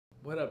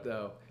What up,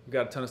 though? We've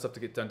got a ton of stuff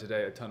to get done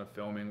today, a ton of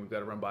filming. We've got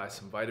to run by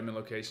some vitamin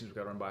locations. We've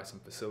got to run by some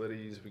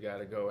facilities. We got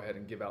to go ahead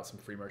and give out some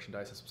free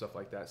merchandise and some stuff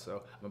like that.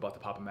 So I'm about to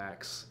pop a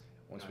max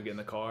once we get in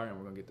the car, and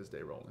we're going to get this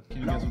day rolling. Can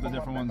you guess what the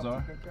different ones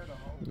are?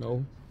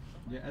 No.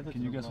 Yeah,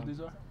 Can you guess what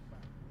these are?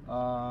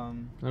 I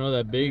know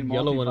that big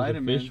yellow one is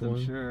a fish one.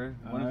 I'm sure.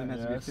 One of them has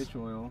to be fish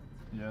oil.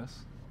 Yes.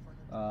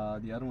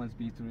 The other one's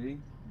B3.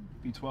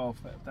 B12.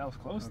 That was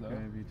close, though. Okay,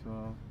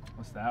 B12.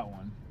 What's that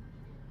one?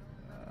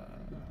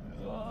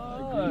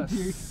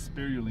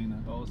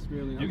 Spirulina. Oh,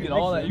 spirulina. You get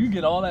all that. You can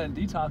get all that in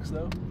detox,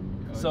 though.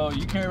 So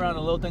you carry around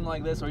a little thing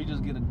like this, or you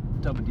just get a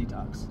tub of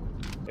detox.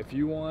 If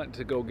you want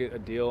to go get a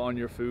deal on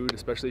your food,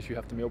 especially if you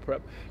have to meal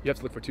prep, you have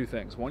to look for two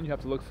things. One, you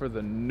have to look for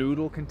the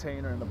noodle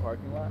container in the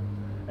parking lot,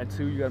 and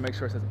two, you got to make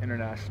sure it says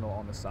international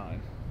on the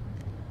sign.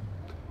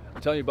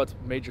 I'm telling you about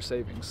major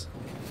savings.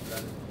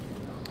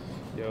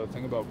 Yo, the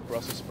thing about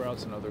Brussels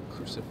sprouts and other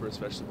cruciferous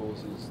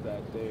vegetables is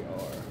that they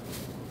are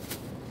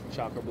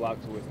chakra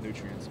blocked with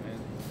nutrients, man.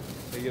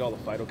 They get all the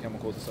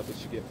phytochemicals and stuff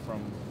that you get from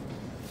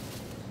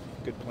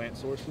good plant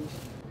sources.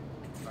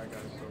 Alright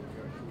guys, so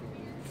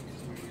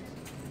we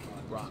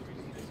got broccoli.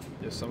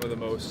 Yeah, some of the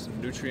most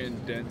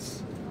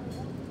nutrient-dense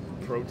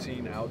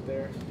protein out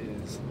there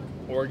is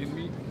organ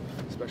meat,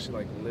 especially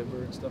like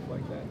liver and stuff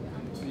like that.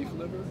 Beef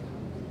liver,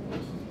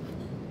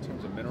 in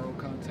terms of mineral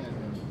content,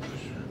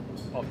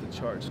 off the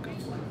charts. Good.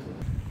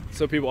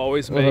 So people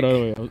always make...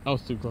 I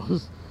was too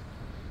close.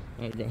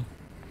 There you go.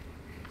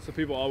 So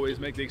people always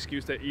make the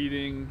excuse that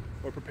eating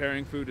or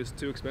preparing food is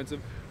too expensive.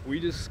 We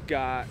just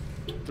got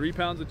 3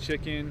 pounds of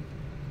chicken,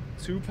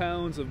 2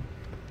 pounds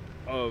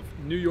of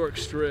New York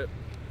strip,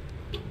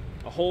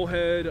 a whole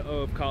head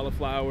of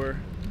cauliflower,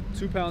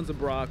 2 pounds of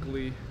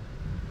broccoli,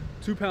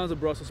 2 pounds of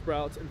Brussels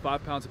sprouts, and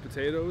 5 pounds of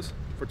potatoes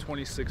for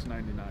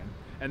 $26.99.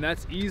 And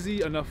that's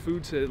easy enough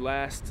food to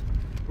last.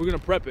 We're gonna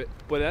prep it,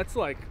 but that's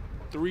like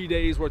 3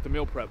 days worth of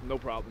meal prep, no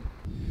problem.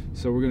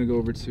 So we're gonna go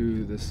over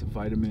to this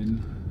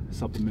vitamin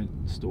supplement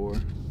store,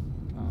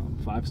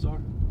 5-star,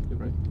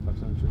 right?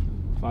 5-star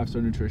nutrition.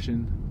 5-star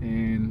nutrition,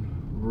 and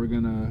we're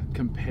gonna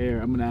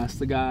compare. I'm gonna ask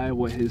the guy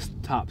what his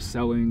top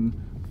selling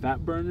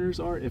fat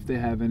burners are, if they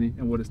have any,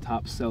 and what his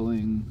top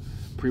selling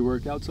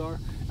pre-workouts are,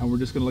 and we're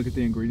just gonna look at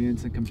the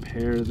ingredients and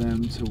compare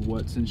them to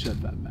what's in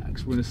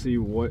SFDaily. We're gonna see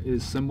what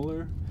is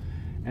similar,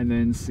 and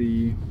then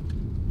see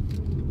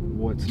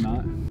what's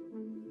not.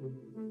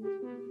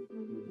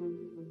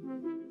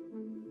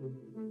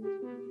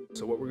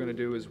 So what we're gonna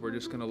do is we're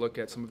just gonna look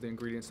at some of the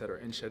ingredients that are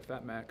in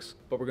SFDaily,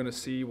 but we're gonna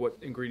see what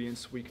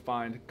ingredients we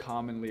find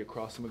commonly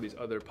across some of these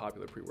other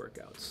popular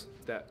pre-workouts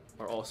that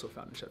are also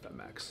found in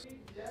SFDaily.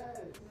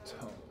 So,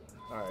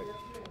 all right.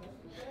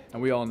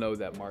 And we all know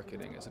that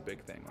marketing is a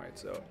big thing, right?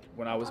 So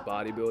when I was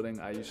bodybuilding,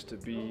 I used to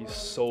be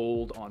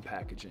sold on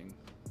packaging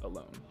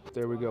alone.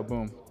 There we go,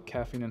 boom.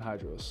 Caffeine and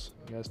hydrose.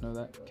 You guys know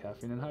that?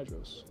 Caffeine and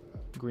hydrose.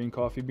 Green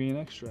coffee bean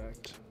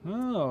extract.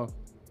 Oh,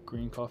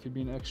 green coffee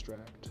bean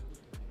extract.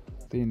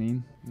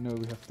 Theanine, you know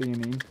we have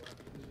theanine.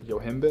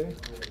 Yohimbe,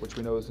 which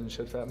we know is in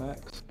SFDaily.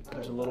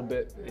 There's a little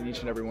bit in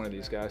each and every one of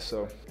these guys,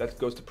 so that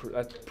goes to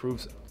that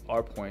proves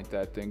our point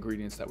that the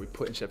ingredients that we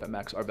put in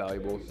SFDaily are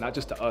valuable, not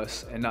just to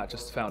us and not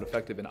just found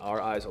effective in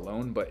our eyes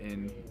alone, but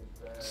in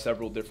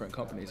several different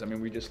companies. I mean,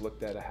 we just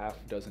looked at a half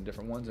dozen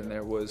different ones, and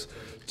there was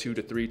 2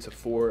 to 3 to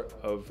 4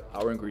 of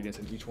our ingredients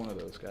in each one of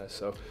those guys.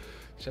 So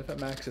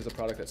SFDaily is a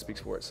product that speaks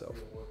for itself.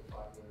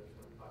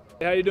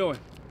 Hey, how you doing?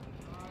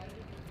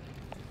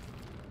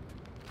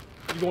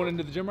 You going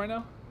into the gym right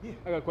now? Yeah.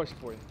 I got a question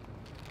for you.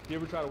 Do you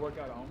ever try to work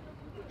out at home?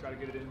 Try to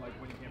get it in like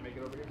when you can't make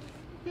it over here?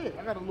 Yeah,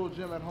 I got a little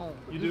gym at home.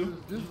 You do?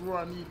 This is where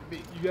I need to be.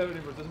 You got any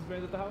resistance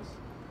bands at the house?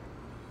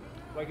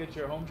 Like at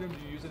your home gym, do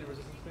you use any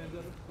resistance bands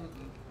ever?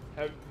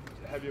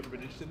 Have you ever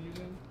been interested in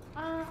using them?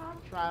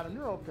 I've tried them.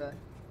 They're okay.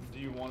 Do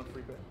you want a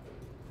free pair?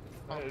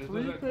 A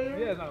free pair?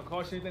 Yeah, it's not gonna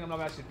cost you anything. I'm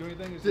not asking you to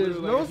do anything. It's There's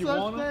like, no if you such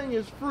want them, thing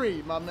as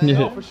free, my man.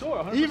 No, for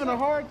sure. 100%. Even a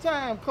hard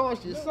time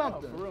costs you No,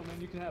 something. for real,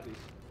 man. You can have these.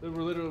 We're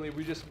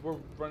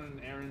running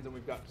errands, and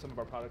we've got some of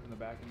our product in the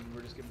back, and we're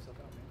just giving stuff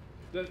out,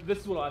 man. This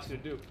is what I'll ask you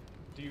to do.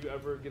 Do you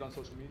ever get on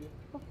social media?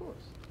 Of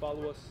course.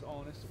 Follow us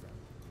on Instagram.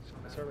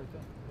 That's her right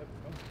there. Yep,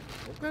 go.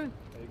 Okay.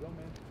 There you go,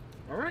 man.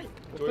 All right.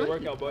 Enjoy your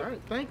workout, bud. All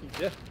right. Thank you.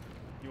 Yeah.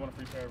 You want a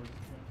free pair of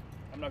resistance bands?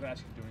 I'm not gonna ask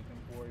you to do anything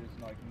for you.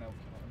 It's like no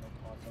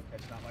cost, no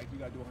catch. It's not like you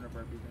gotta do 100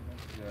 burpees or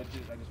anything. Yeah. I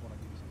just want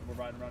to give you something.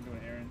 We're riding around doing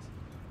errands.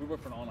 We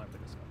work for an online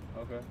fitness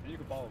company. Okay. And you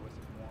can follow us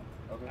if you want.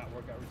 Okay. At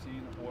Workout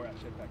Routine or at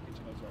SFDaily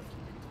Kitchen. Those are our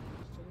 2 biggest.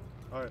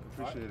 All right,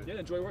 appreciate it. Yeah,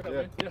 enjoy your workout,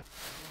 man. Yeah.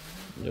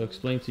 Yo,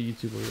 explain to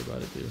YouTube what you're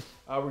about to do.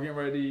 We're getting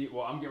ready.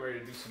 Well, I'm getting ready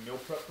to do some meal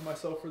prep for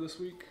myself for this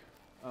week.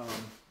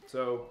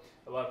 So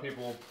a lot of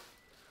people,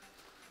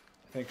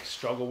 I think,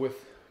 struggle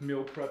with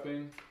meal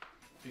prepping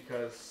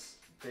because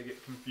they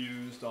get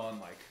confused on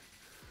like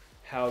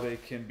how they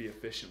can be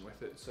efficient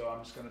with it. So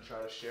I'm just gonna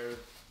try to share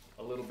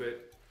a little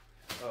bit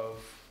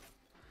of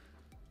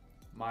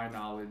my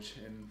knowledge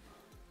and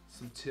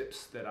some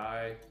tips that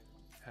I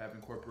have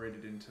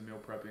incorporated into meal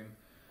prepping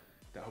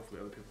that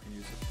hopefully other people can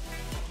use.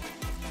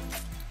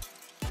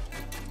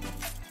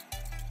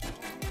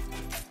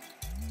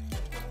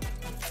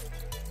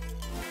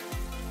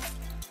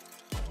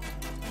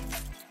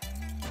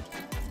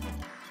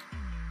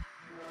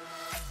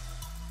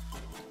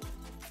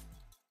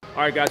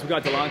 All right, guys, we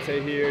got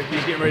Delonte here.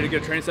 He's getting ready to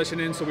get a training session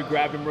in, so we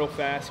grabbed him real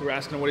fast. We're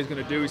asking him what he's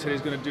going to do. He said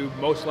he's going to do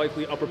most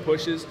likely upper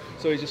pushes,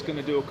 so he's just going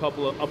to do a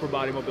couple of upper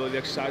body mobility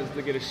exercises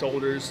to get his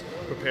shoulders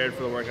prepared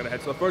for the workout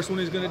ahead. So the first one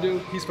he's going to do,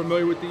 he's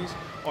familiar with these,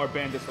 are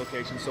band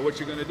dislocations. So what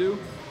you're going to do,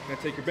 you're going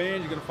to take your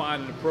band, you're going to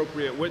find an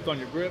appropriate width on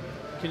your grip.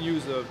 You can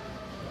use a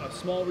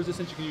small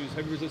resistance, you can use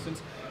heavy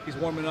resistance. He's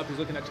warming up, he's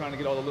looking at trying to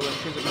get all the little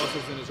intrinsic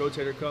muscles in his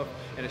rotator cuff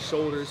and his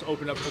shoulders,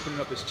 opening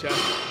up his chest.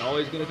 And all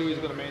he's going to do, he's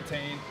going to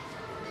maintain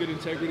good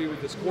integrity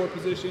with his core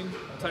position,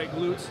 tight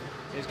glutes,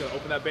 and he's going to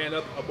open that band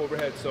up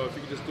overhead. So if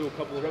you could just do a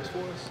couple of reps for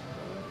us.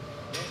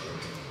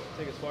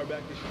 Take as far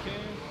back as you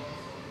can.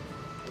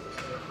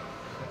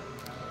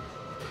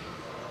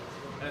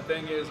 And the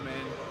thing is,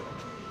 man,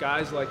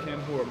 guys like him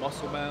who are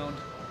muscle bound,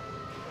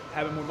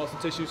 having more muscle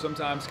tissue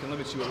sometimes can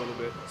limit you a little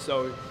bit.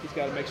 So he's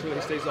got to make sure that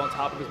he stays on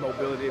top of his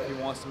mobility if he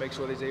wants to make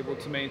sure that he's able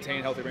to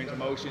maintain healthy range of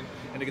motion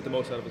and to get the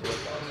most out of his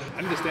workouts.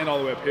 I need to stand all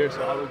the way up here,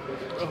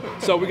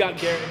 so we got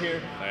Garrett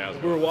here.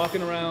 We were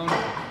walking around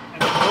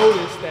and I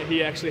noticed that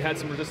he actually had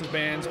some resistance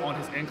bands on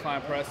his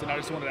incline press, and I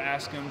just wanted to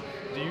ask him,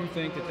 do you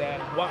think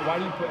why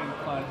do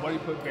you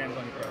put bands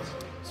on your press?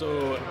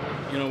 So,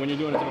 when you're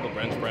doing a typical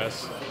bench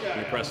press, when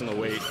you're pressing the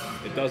weight,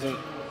 it doesn't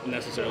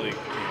necessarily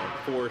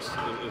force,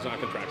 there's not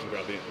contraction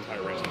throughout the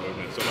entire range of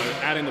movement. So by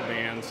adding the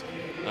bands,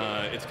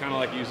 it's kind of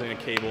like using a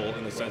cable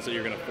in the sense that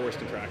you're going to force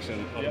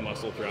contraction of the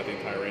muscle throughout the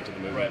entire range of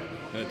the movement.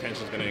 And the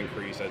tension is going to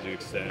increase as you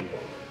extend.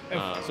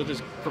 So it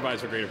just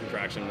provides for greater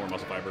contraction, more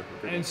muscle fiber.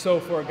 And so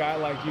for a guy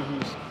like you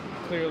who's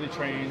clearly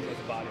trained as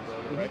a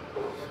bodybuilder, right?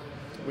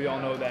 We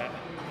all know that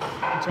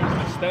in terms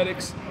of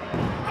aesthetics,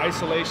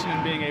 isolation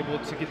and being able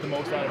to get the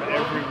most out of it,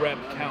 every rep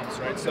counts,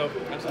 right? So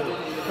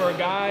for a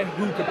guy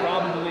who could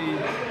probably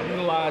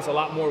utilize a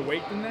lot more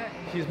weight than that,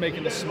 he's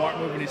making the smart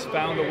move and he's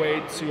found a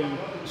way to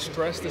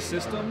stress the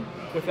system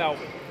without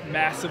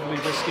massively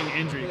risking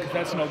injury, because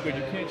that's no good.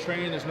 You can't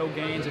train, there's no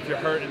gains if you're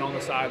hurt and on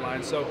the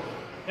sideline. So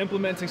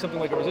implementing something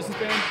like a resistance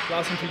band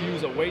allows him to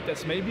use a weight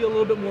that's maybe a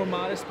little bit more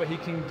modest, but he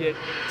can get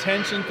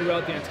tension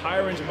throughout the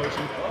entire range of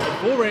motion, the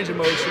full range of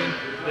motion,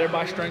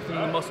 thereby strengthening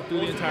the muscle through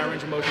the entire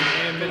range of motion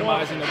and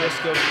minimizing the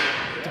risk of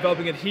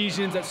developing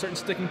adhesions at certain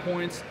sticking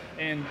points,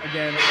 and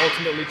again,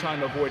 ultimately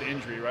trying to avoid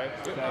injury, right?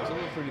 That's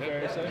absolutely pretty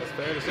fair to say. That's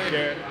fair to say.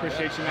 Garrett,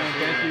 appreciate you, man.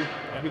 Thank you.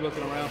 I'll be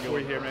looking around for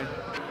you here, man.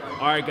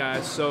 All right,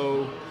 guys,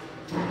 so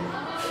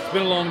it's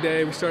been a long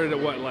day. We started at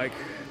what, like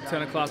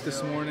 10 o'clock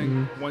this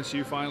morning, once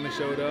you finally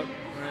showed up.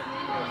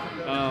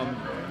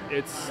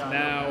 It's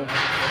now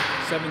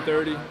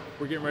 7:30.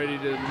 We're getting ready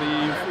to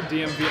leave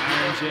DMV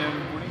Iron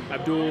Gym.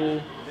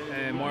 Abdul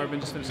and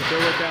Marvin just finished their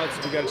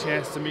workouts. We got a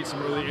chance to meet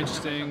some really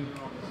interesting,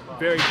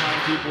 very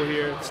kind people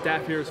here. The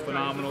staff here is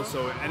phenomenal.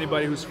 So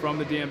anybody who's from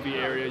the DMV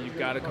area, you've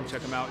got to come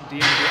check them out.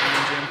 DMV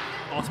Iron Gym,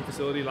 awesome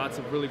facility, lots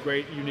of really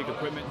great, unique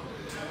equipment.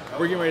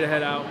 We're getting ready to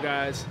head out,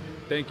 guys.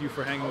 Thank you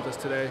for hanging with us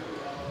today.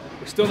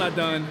 We're still not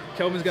done.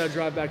 Kelvin's got to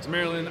drive back to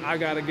Maryland. I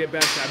got to get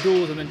back to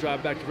Abdul's and then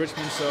drive back to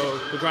Richmond. So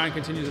the grind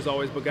continues as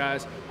always. But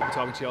guys, I'll be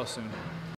talking to y'all soon.